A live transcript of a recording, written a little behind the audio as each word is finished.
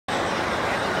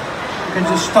you can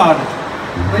just start it.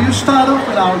 Will you start off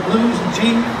with our blues in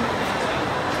G?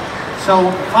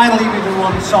 So finally we do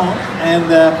one song, and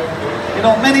you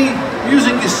know, many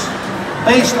music is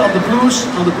based on the blues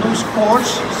chords.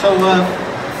 So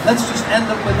let's just end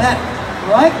up with that,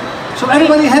 right? So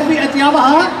everybody happy at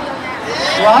Yamaha,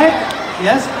 right?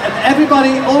 Yes, and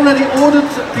everybody already ordered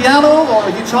a piano or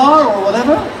a guitar or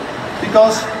whatever,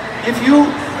 because if you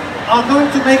are going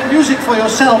to make music for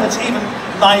yourself, it's even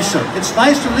nicer. It's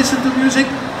nice to listen to music,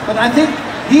 but I think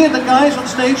here the guys on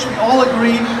stage, we all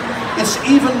agree, it's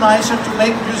even nicer to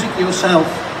make music yourself.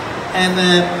 And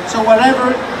so whether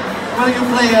you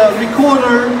play a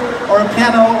recorder or a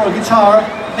piano or a guitar,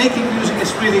 making music is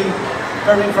really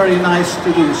very, very nice to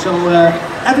do. So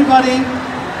everybody,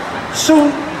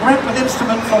 soon grab an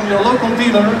instrument from your local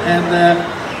dealer and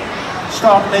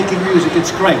start making music.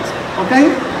 It's great.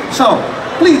 Okay? So,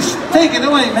 please take it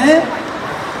away, man.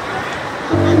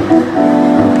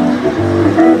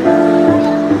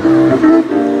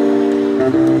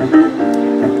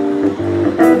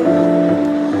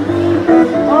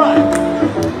 All right.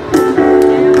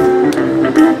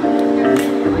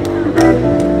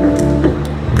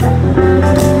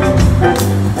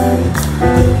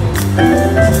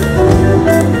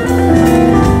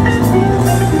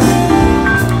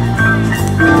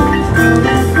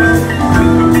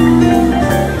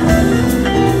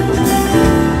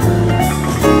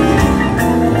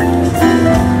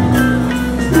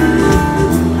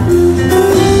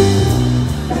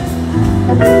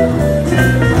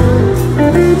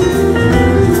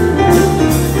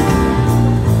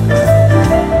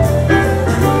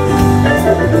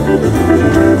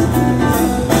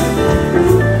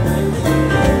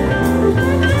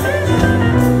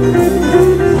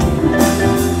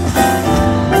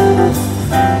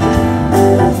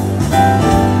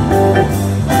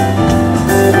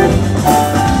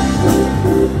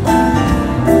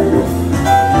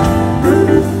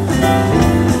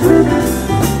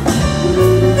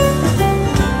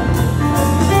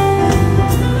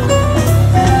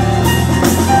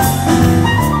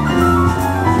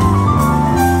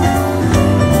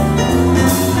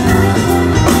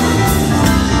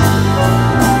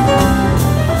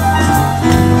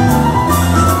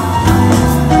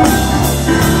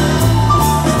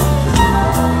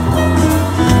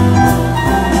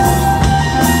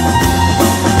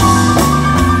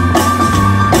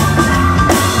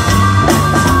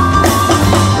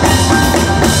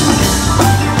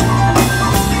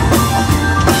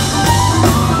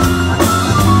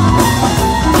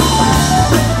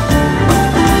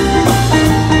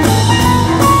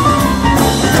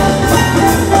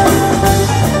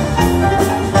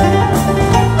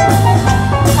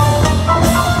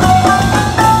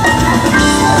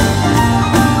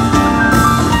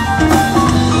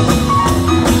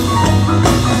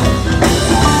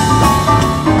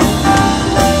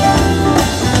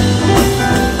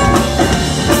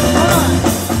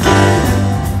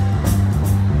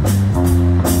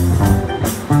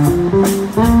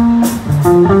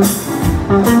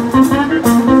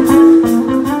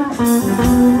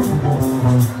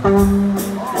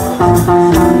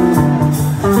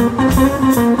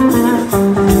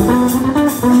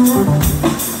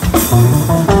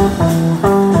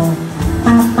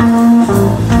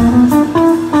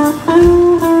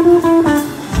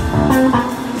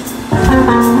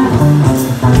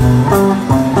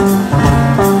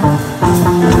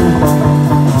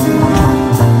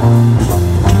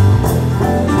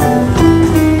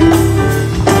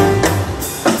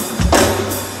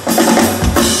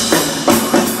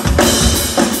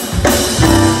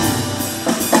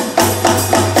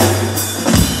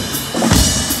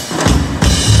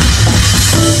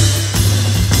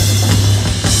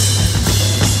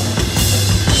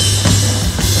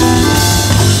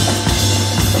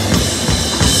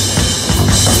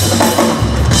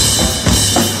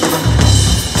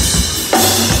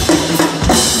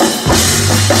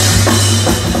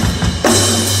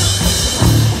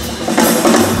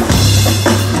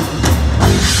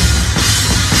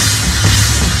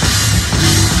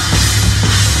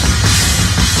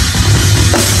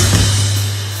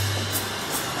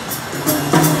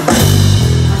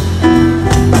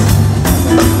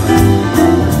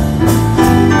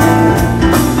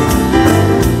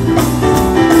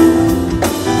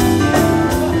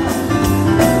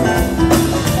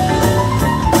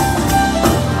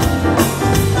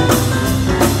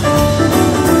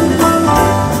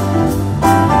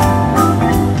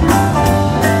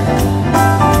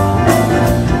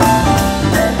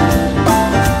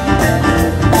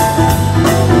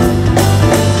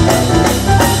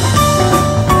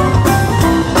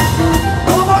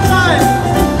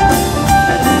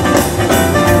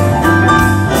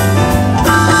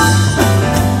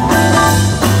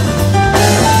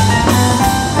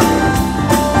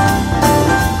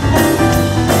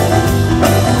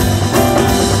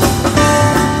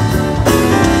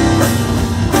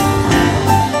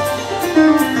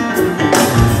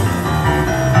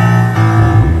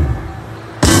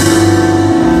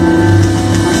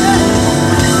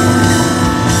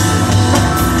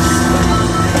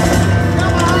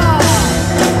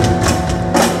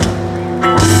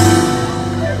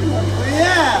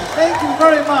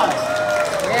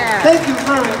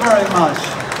 very much.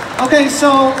 Okay,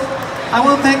 so I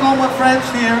want to thank all my friends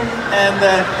here, and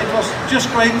it was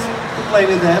just great to play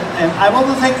with them. And I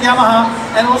want to thank Yamaha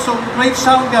and also great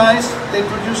sound guys. They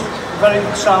produced very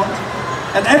good sound.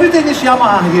 And everything is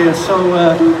Yamaha here, so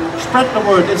spread the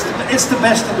word. It's the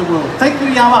best in the world. Thank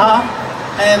you, Yamaha,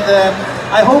 and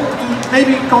I hope to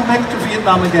maybe come back to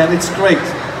Vietnam again. It's great.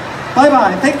 Bye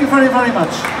bye. Thank you very, very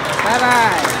much. Bye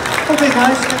bye. Okay,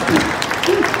 guys. Thank you.